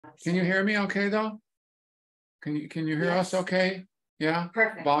Can you hear me okay though? Can you hear us okay? Yeah?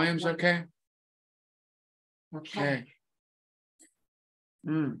 Perfect. Volume's Wonderful. okay? Okay.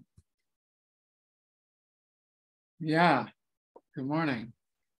 Yeah. Good morning.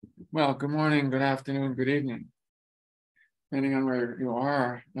 Well, good morning, good afternoon, good evening, depending on where you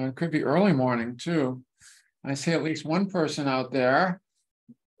are. It could be early morning too. I see at least one person out there.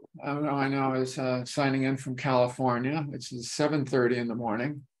 I know is signing in from California. It's 7:30 in the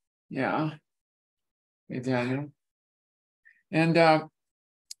morning. Yeah. Hey, Daniel. And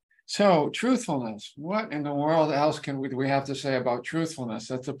so truthfulness. What in the world else do we have to say about truthfulness?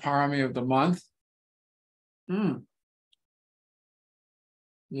 That's the parami of the month.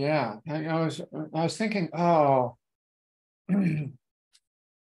 Yeah. I was thinking, oh, I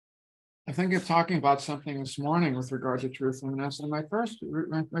think of talking about something this morning with regard to truthfulness, and my first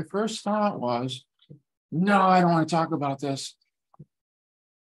thought was, no, I don't want to talk about this.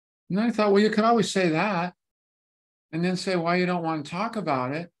 And then I thought, well, you could always say that, and then say why you don't want to talk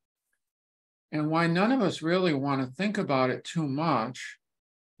about it, and why none of us really want to think about it too much.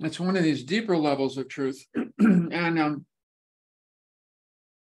 It's one of these deeper levels of truth, and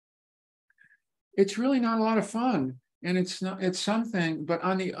it's really not a lot of fun, and it's something. But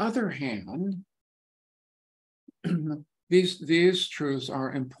on the other hand, these truths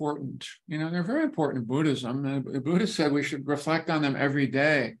are important. You know, they're very important in Buddhism. The Buddha said we should reflect on them every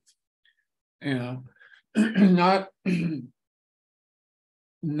day. You know, not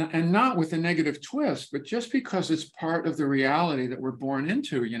with a negative twist, but just because it's part of the reality that we're born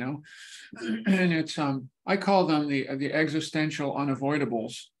into. You know, and it's I call them the existential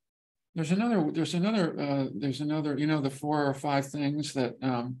unavoidables. There's another, you know, the 4 or 5 things that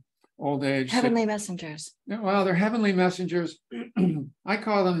old age. Heavenly messengers. Well, they're heavenly messengers. I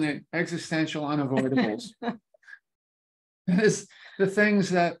call them the existential unavoidables. It's the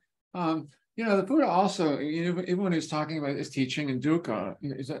things that, you know, the Buddha also, you know, even when he's talking about his teaching in dukkha,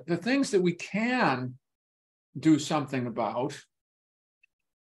 is that the things that we can do something about.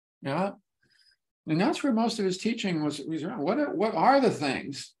 Yeah. And that's where most of his teaching was around. What are the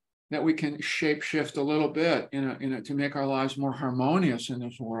things that we can shape shift a little bit to make our lives more harmonious in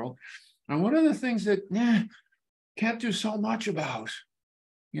this world? And what are the things that can't do so much about,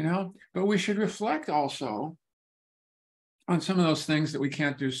 you know? But we should reflect also on some of those things that we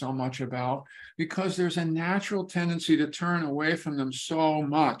can't do so much about, because there's a natural tendency to turn away from them so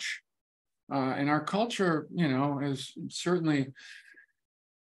much. And our culture, you know, is certainly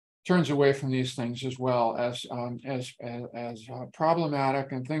turns away from these things as well as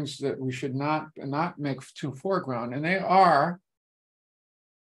problematic and things that we should not make too foreground. And they are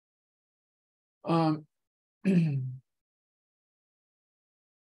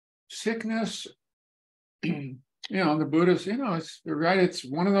sickness. You know, the Buddhists, you know, you're right. It's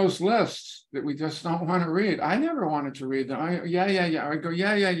one of those lists that we just don't want to read. I never wanted to read them. I go,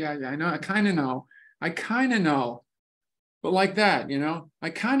 yeah. I know. I kind of know. But like that, you know, I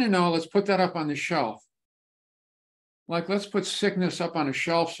kind of know, let's put that up on the shelf. Like, let's put sickness up on a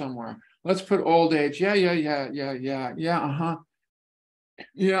shelf somewhere. Let's put old age. Yeah.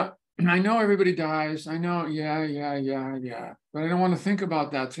 Yeah, I know everybody dies. I know, yeah. But I don't want to think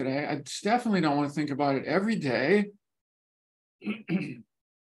about that today. I definitely don't want to think about it every day. You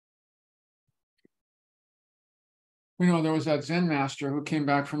know, there was that Zen master who came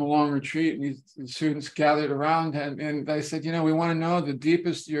back from a long retreat, and the students gathered around, and they said, you know, we want to know your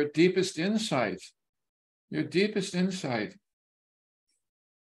deepest insight. Your deepest insight.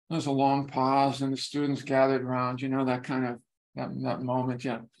 There was a long pause, and the students gathered around, you know, that kind of, that moment,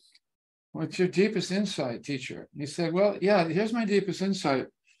 yeah. What's your deepest insight, teacher? He said, well, yeah, here's my deepest insight.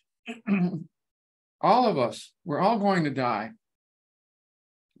 All of us, we're all going to die,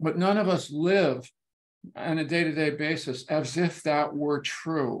 but none of us live on a day-to-day basis as if that were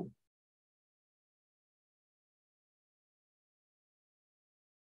true.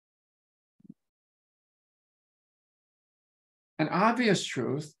 An obvious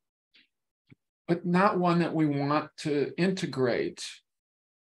truth, but not one that we want to integrate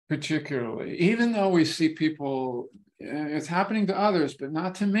particularly, even though we see people, it's happening to others, but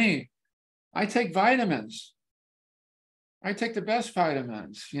not to me. I take vitamins. I take the best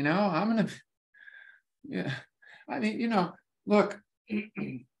vitamins, you know, yeah. I mean, you know, look,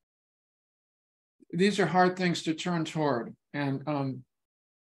 these are hard things to turn toward. And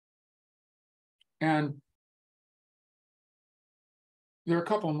there are a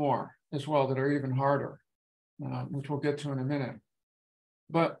couple more as well that are even harder, which we'll get to in a minute.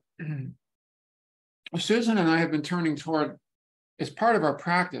 But Susan and I have been turning toward, as part of our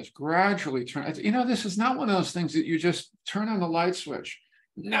practice, gradually turn. You know, this is not one of those things that you just turn on the light switch.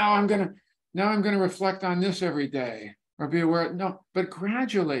 now I'm gonna reflect on this every day or be aware. No, but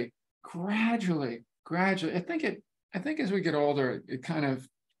gradually. I think as we get older, it kind of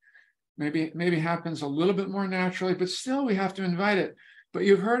maybe happens a little bit more naturally, but still we have to invite it. But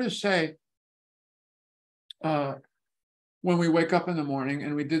you've heard us say, when we wake up in the morning,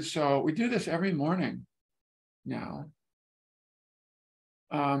 and we do this every morning now.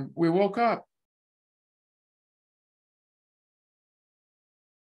 We woke up.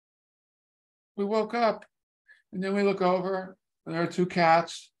 We woke up, and then we look over, and there are two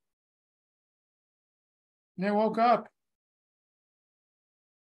cats, and they woke up.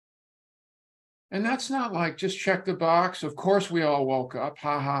 And that's not like just check the box. Of course, we all woke up.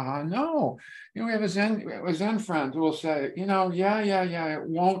 Ha ha ha. No, we have a Zen friend who will say, yeah. It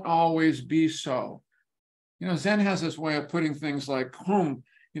won't always be so. Zen has this way of putting things like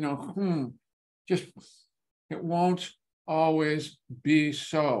just it won't always be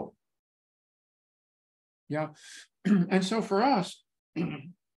so. Yeah, and so for us,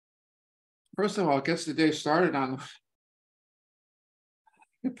 first of all, it gets the day started on.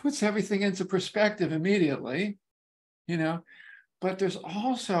 It puts everything into perspective immediately, but it's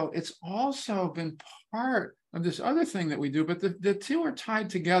also been part of this other thing that we do, but the two are tied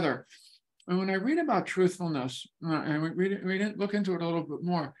together. And when I read about truthfulness, and we look into it a little bit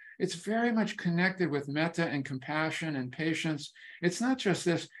more, it's very much connected with metta and compassion and patience. It's not just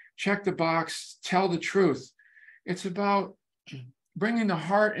this check the box, tell the truth. It's about bringing the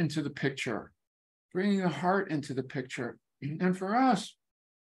heart into the picture, And for us,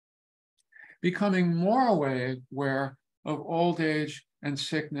 becoming more aware of old age and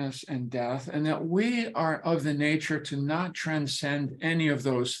sickness and death, and that we are of the nature to not transcend any of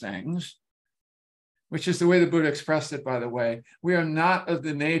those things, which is the way the Buddha expressed it, by the way. We are not of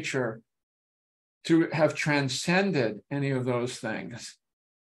the nature to have transcended any of those things.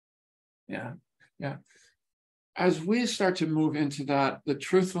 Yeah. As we start to move into that, the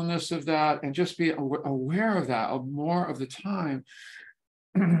truthfulness of that, and just be aware of that more of the time,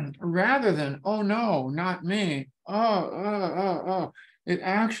 rather than, oh no, not me, it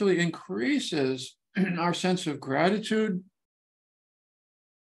actually increases our sense of gratitude,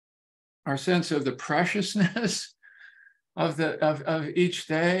 our sense of the preciousness of each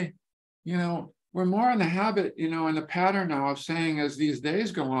day. We're more in the habit, in the pattern now of saying, as these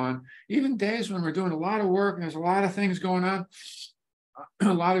days go on, even days when we're doing a lot of work and there's a lot of things going on,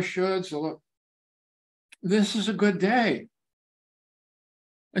 a lot of shoulds, this is a good day.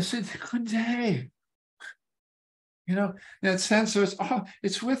 It's a good day. That sense of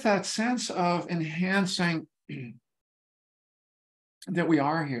it's with that sense of enhancing that we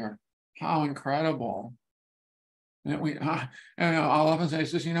are here. How incredible. And I'll often say,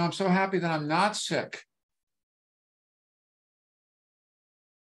 I'm so happy that I'm not sick.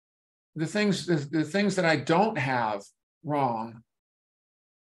 The things that I don't have wrong.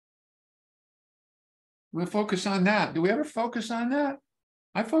 We focus on that. Do we ever focus on that?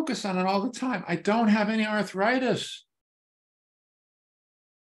 I focus on it all the time. I don't have any arthritis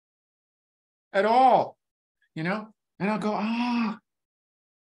at all, and I'll go,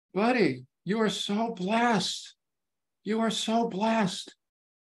 buddy, you are so blessed. You are so blessed.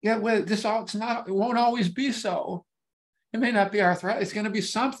 Yeah, well, it won't always be so. It may not be arthritis. It's going to be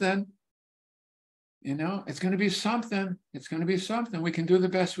something. It's going to be something. It's going to be something. We can do the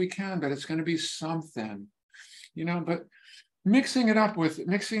best we can, but it's going to be something. But mixing it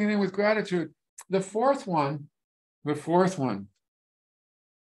in with gratitude. The fourth one, I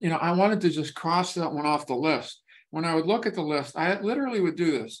wanted to just cross that one off the list. When I would look at the list, I literally would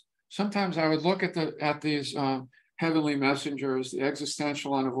do this. Sometimes I would look at these heavenly messengers, the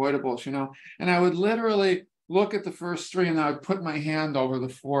existential unavoidables, and I would literally look at the first three and I would put my hand over the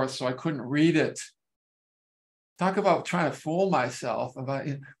fourth so I couldn't read it. Talk about trying to fool myself about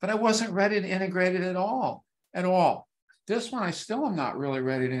it, but I wasn't ready to integrate it at all. This one, I still am not really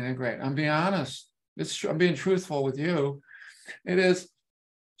ready to integrate. I'm being honest. I'm being truthful with you. It is,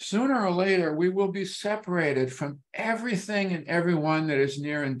 sooner or later, we will be separated from everything and everyone that is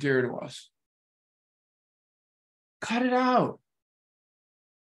near and dear to us. Cut it out.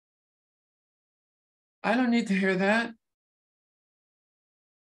 I don't need to hear that.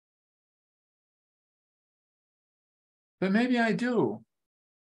 But maybe I do.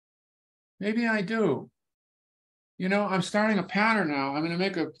 I'm starting a pattern now. I'm going to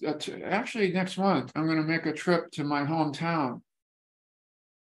make actually next month, I'm going to make a trip to my hometown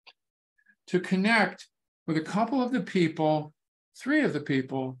to connect with a couple of the people, three of the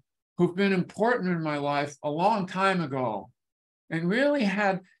people who've been important in my life a long time ago and really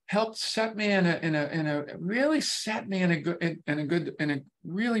had helped set me in a really set me in a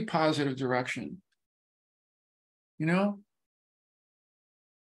really positive direction. You know,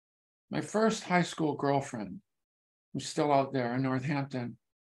 my first high school girlfriend, who's still out there in Northampton,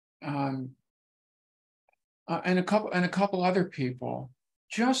 and a couple other people,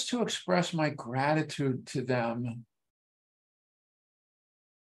 just to express my gratitude to them.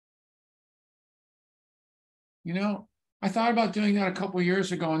 You know, I thought about doing that a couple of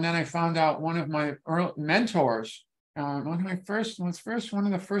years ago, and then I found out one of my early mentors, one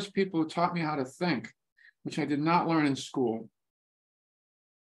of the first people who taught me how to think, which I did not learn in school.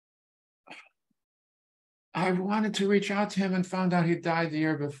 I wanted to reach out to him and found out he died the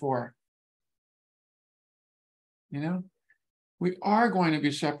year before. You know, we are going to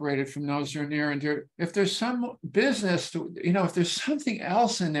be separated from those who are near and dear. If there's some business to, if there's something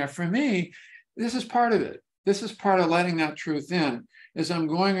else in there for me, this is part of it. This is part of letting that truth in. As I'm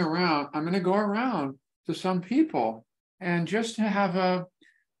going to go around to some people and just to have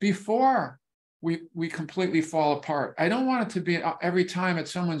before we completely fall apart. I don't want it to be every time at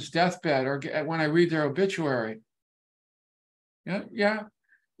someone's deathbed or when I read their obituary.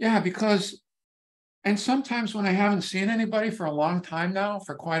 Yeah, because, and sometimes when I haven't seen anybody for a long time now,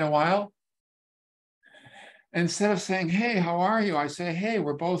 for quite a while, instead of saying, hey, how are you? I say, hey,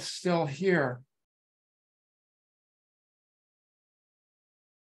 we're both still here.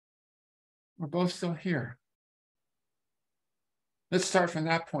 We're both still here. Let's start from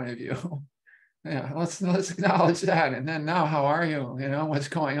that point of view. Yeah, let's acknowledge that. And then now, how are you? What's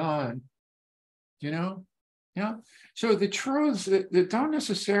going on? Yeah. So the truths that don't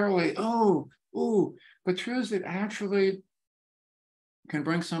necessarily, but truths that actually can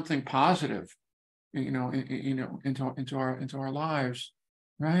bring something positive, into our lives,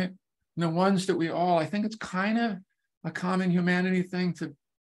 right? And the ones that I think it's kind of a common humanity thing to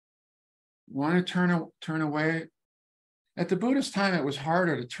want to turn away. At the Buddhist time, it was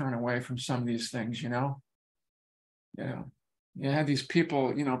harder to turn away from some of these things, Yeah. You had these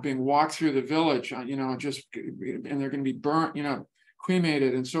people, being walked through the village, and they're going to be burnt,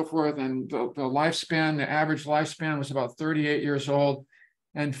 cremated and so forth. And the average lifespan was about 38 years old,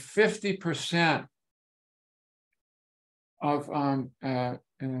 and 50% of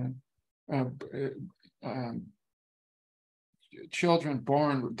children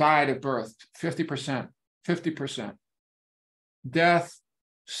died at birth. 50%. Death,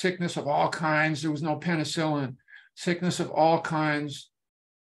 sickness of all kinds. There was no penicillin. Sickness of all kinds,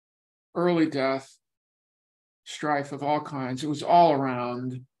 early death, strife of all kinds. It was all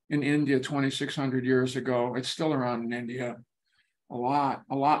around in India 2,600 years ago. It's still around in India, a lot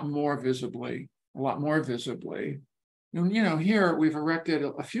more visibly. Here we've erected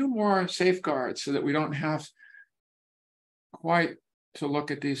a few more safeguards so that we don't have quite to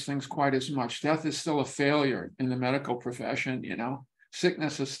look at these things quite as much. Death is still a failure in the medical profession,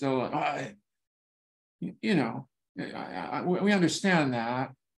 Sickness is still, we understand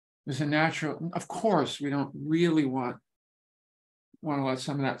that. There's a natural, of course, we don't really want to let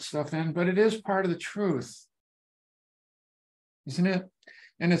some of that stuff in, but it is part of the truth, isn't it?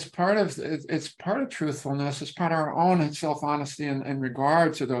 And it's part of truthfulness. It's part of our own self-honesty in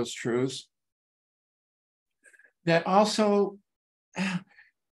regard to those truths that also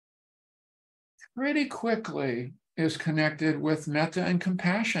pretty quickly is connected with metta and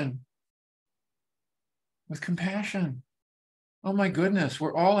compassion. Oh my goodness,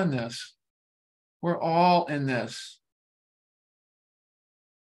 we're all in this.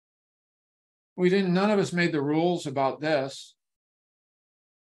 None of us made the rules about this,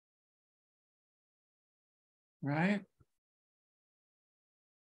 right?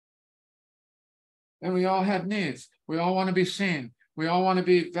 And we all have needs. We all want to be seen. We all want to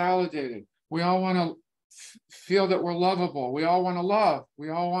be validated. We all want to feel that we're lovable. We all want to love. We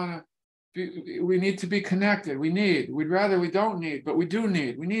all want to we need to be connected. We'd rather we don't need, but we do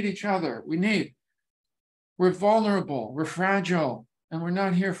need. We need each other. We're vulnerable. We're fragile. And we're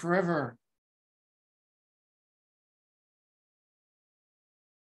not here forever.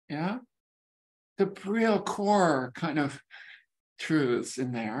 Yeah? The real core kind of truths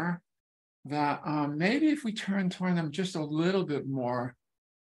in there that maybe if we turn toward them just a little bit more,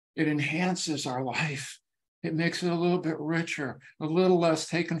 it enhances our life. It makes it a little bit richer, a little less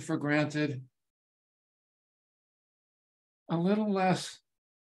taken for granted, a little less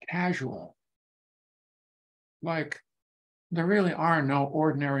casual. Like there really are no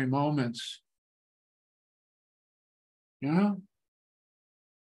ordinary moments.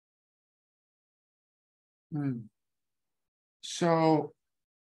 So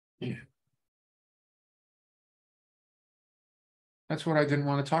That's what I didn't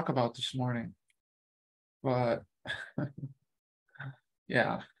want to talk about this morning. But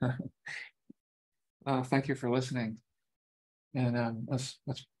yeah, thank you for listening. And let's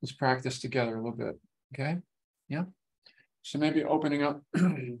practice together a little bit. Okay. Yeah. So maybe opening up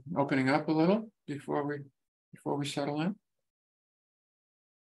opening up a little before we settle in.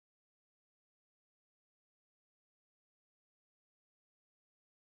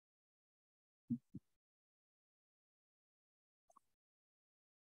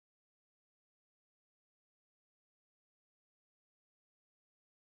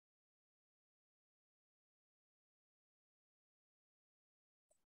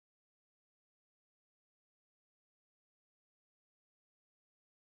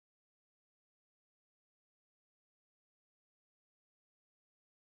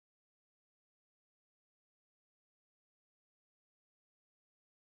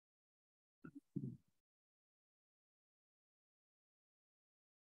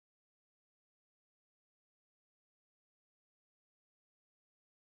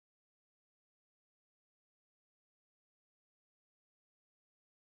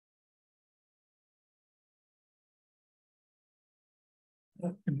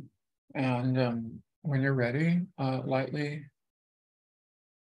 And when you're ready, lightly,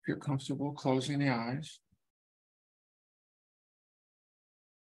 if you're comfortable, closing the eyes.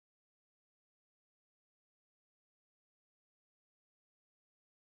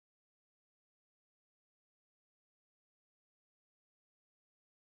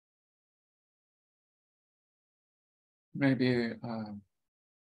 Maybe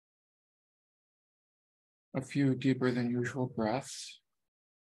a few deeper than usual breaths.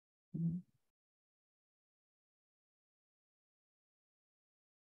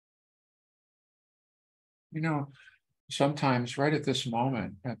 You know, sometimes right at this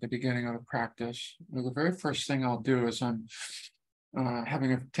moment, at the beginning of the practice, the very first thing I'll do is I'm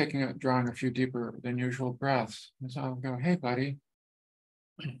drawing a few deeper than usual breaths. And so I'll go, hey, buddy,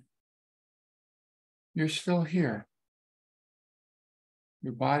 you're still here.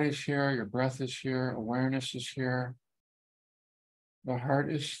 Your body's here, your breath is here, awareness is here. The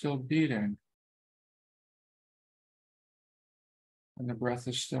heart is still beating, and the breath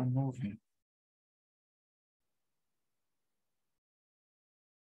is still moving.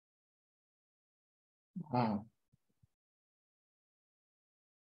 Wow.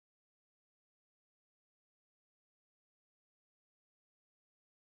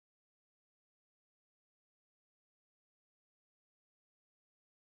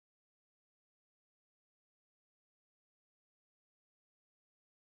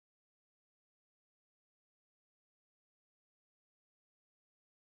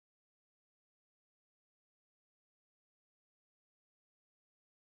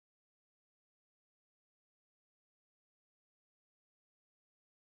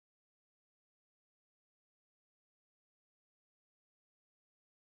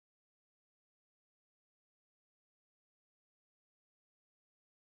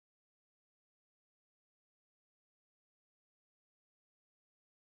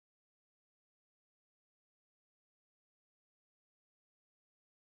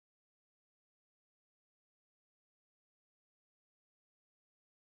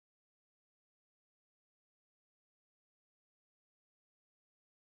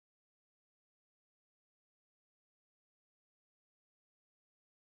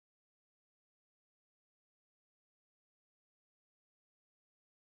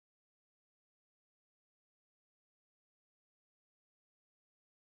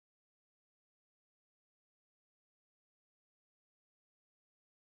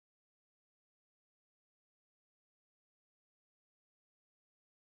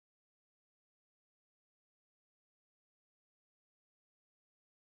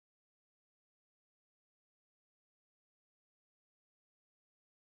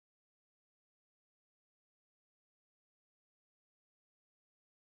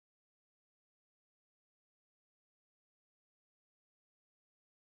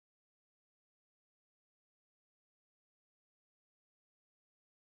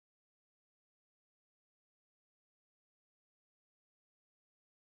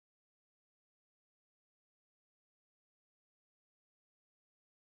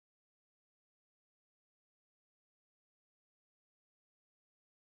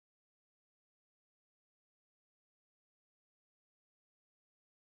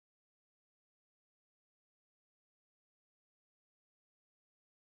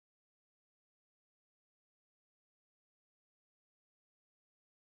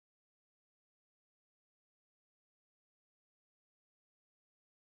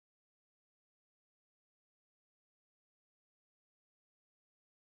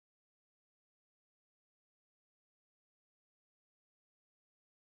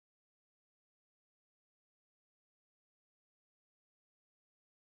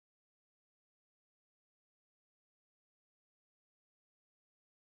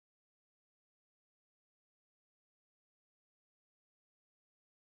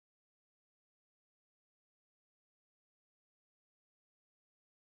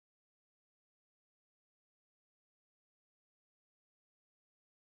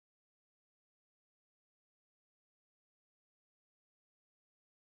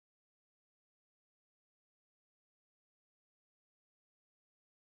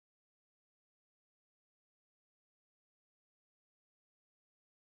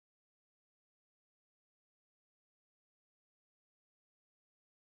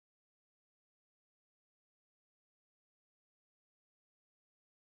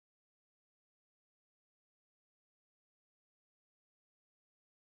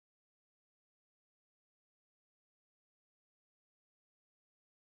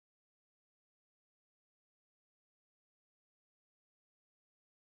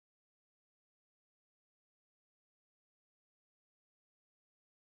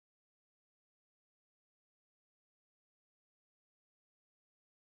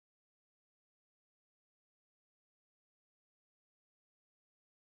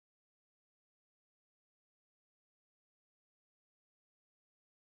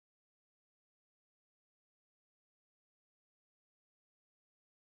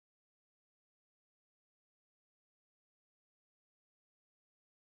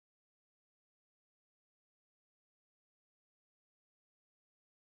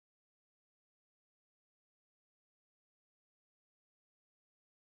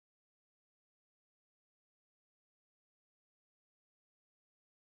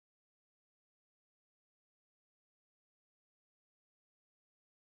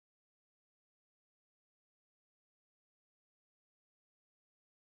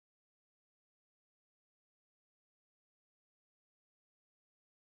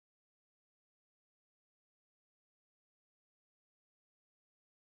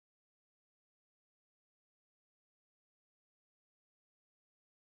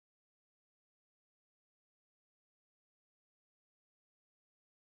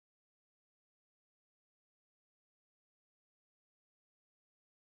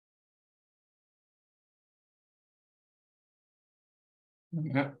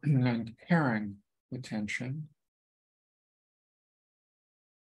 and caring attention.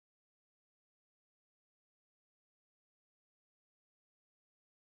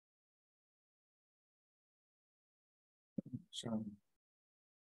 So,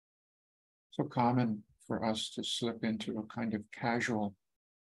 so common for us to slip into a kind of casual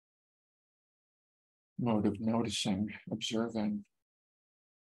mode of noticing, observing.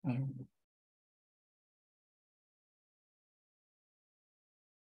 Um,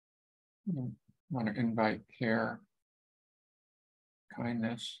 want to invite care,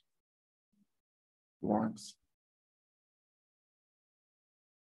 kindness, warmth.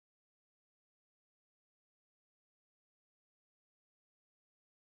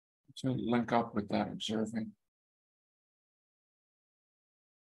 To link up with that observing.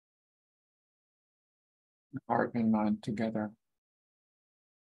 Heart and mind together.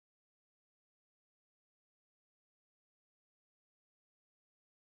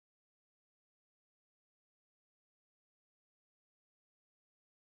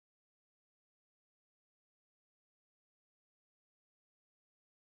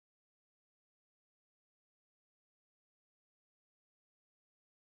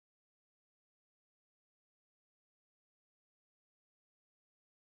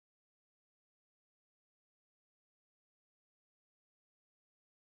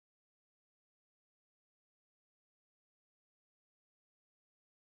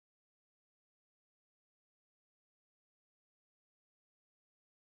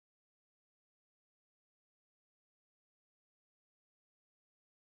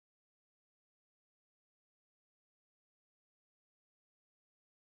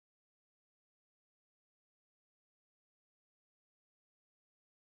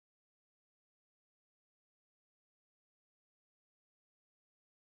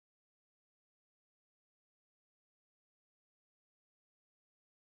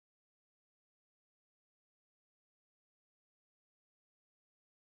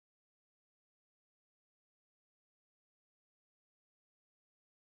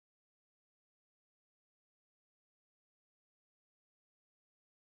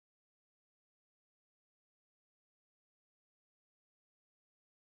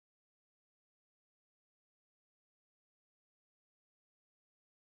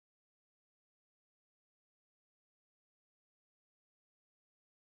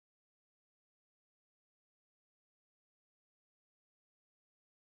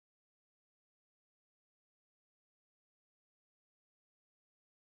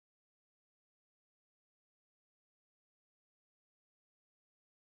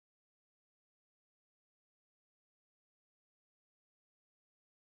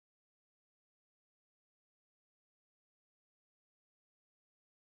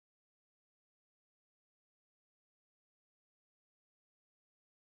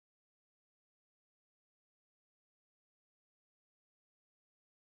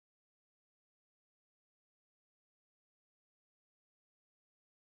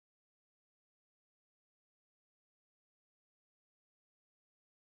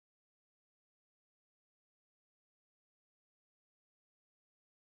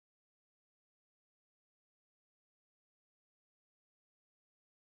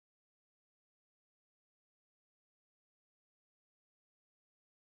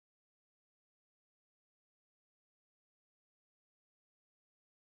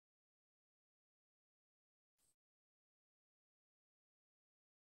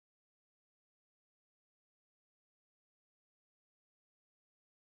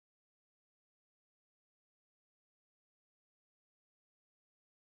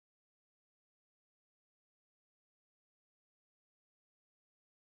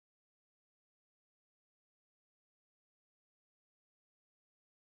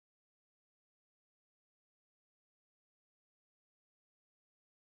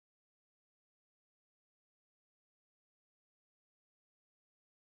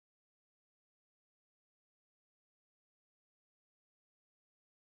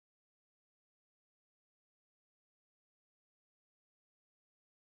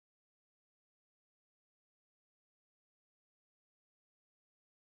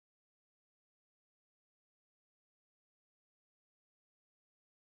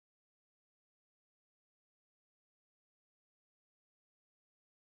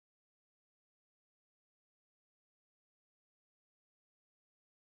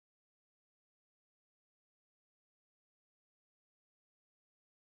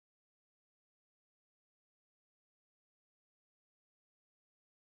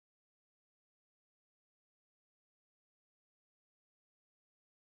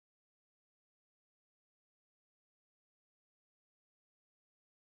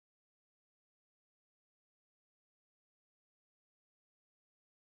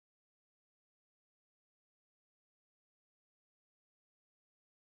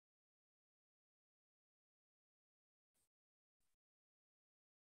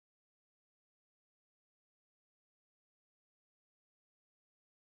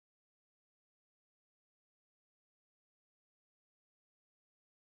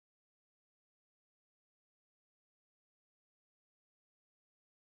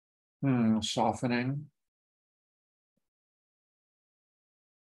 Softening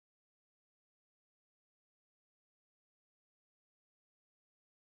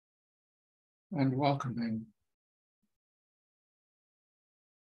and welcoming.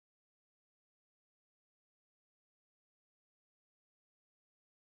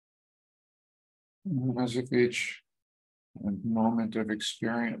 As if each moment of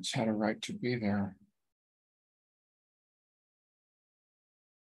experience had a right to be there.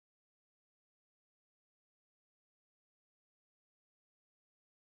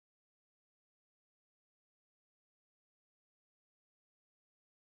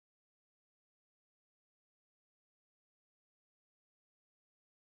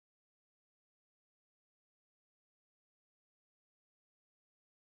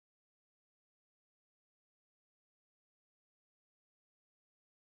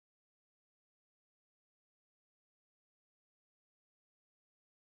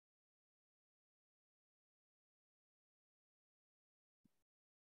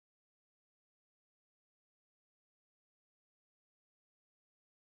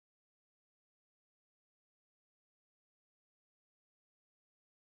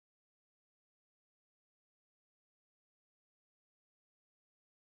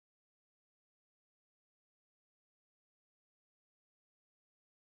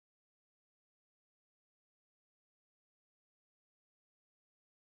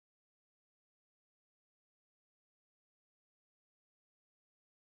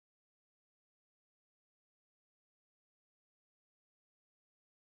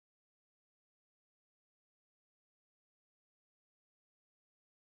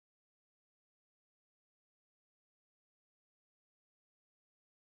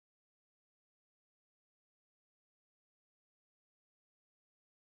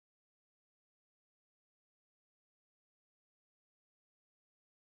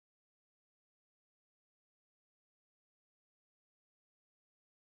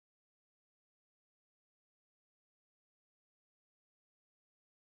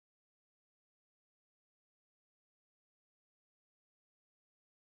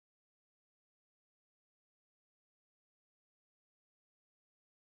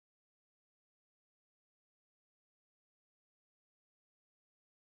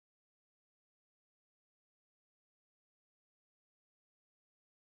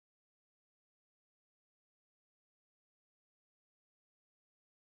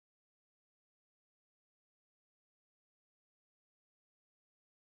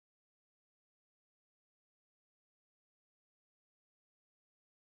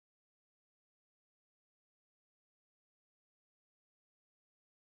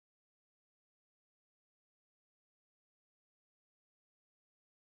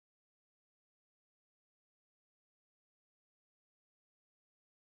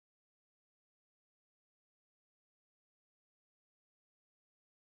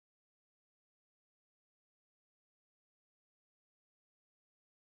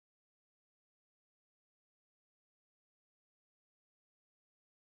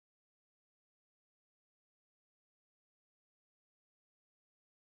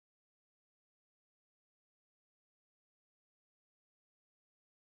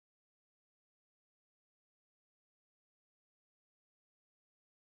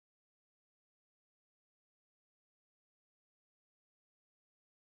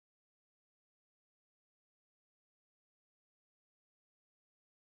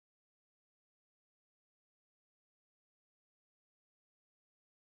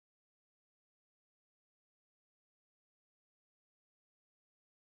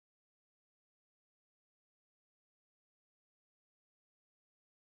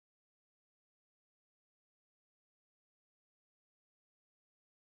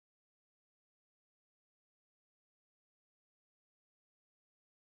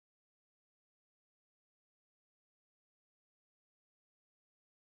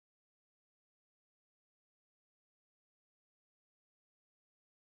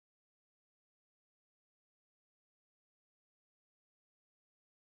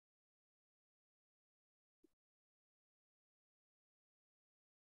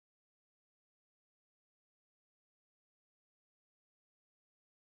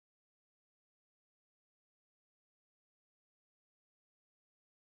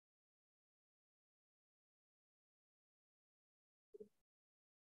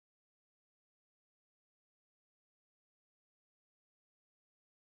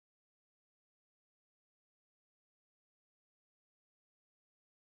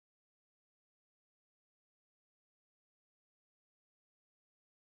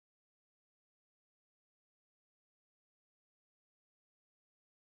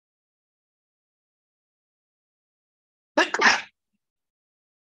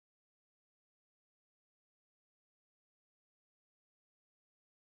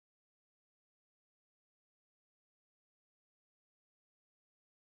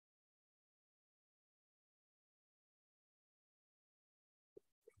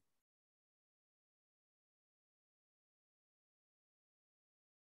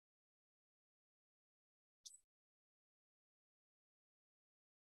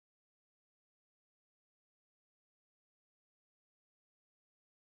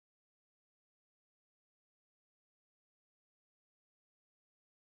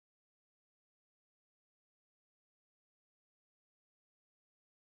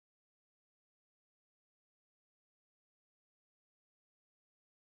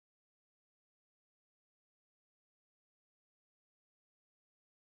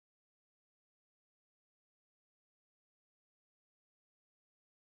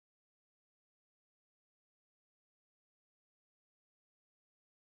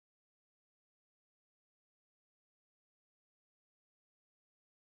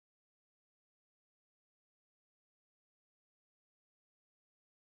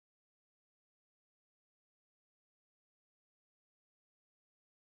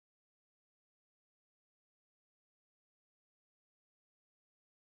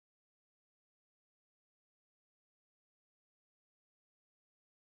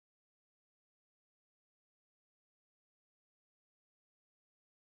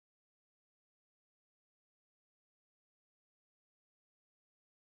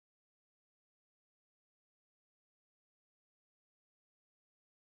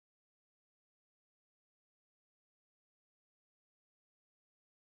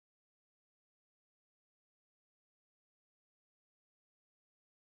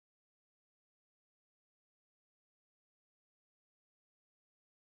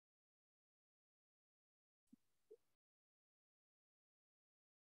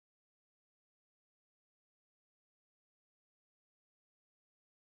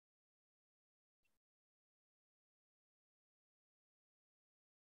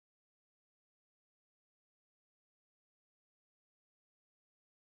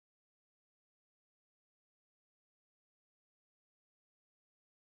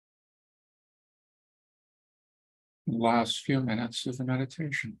 the last few minutes of the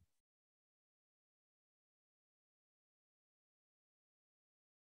meditation.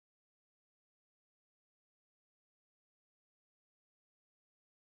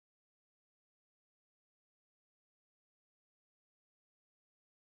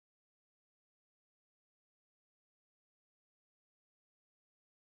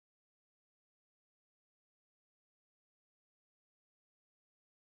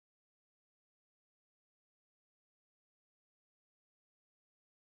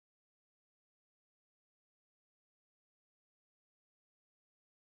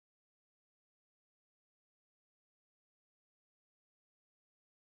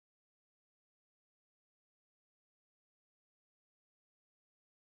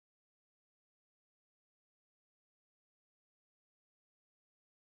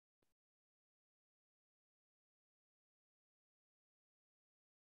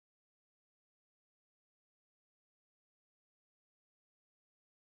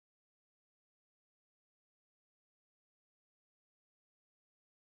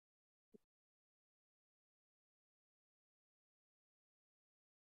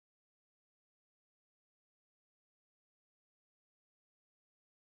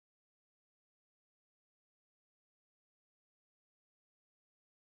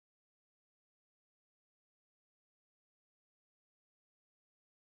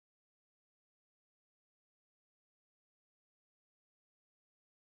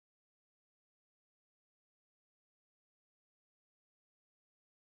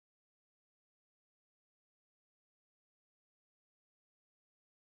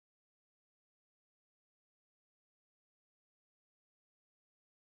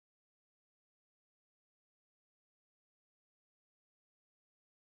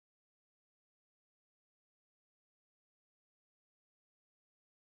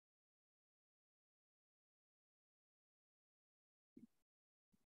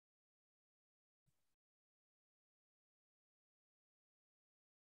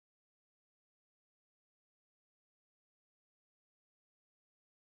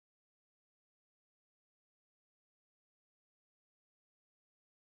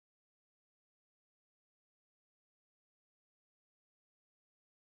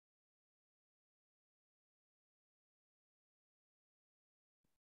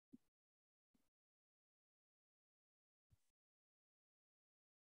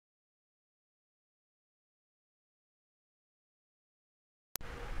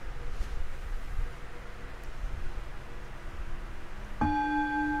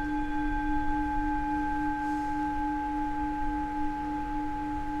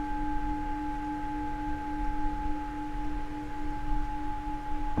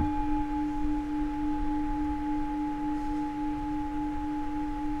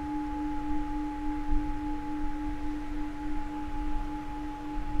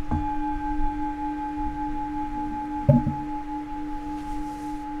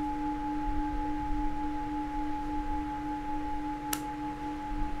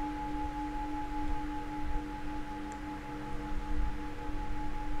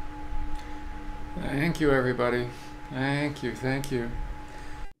 Thank you, everybody. Thank you. Thank you.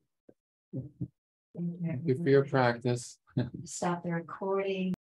 Thank you for your practice. Stop the recording.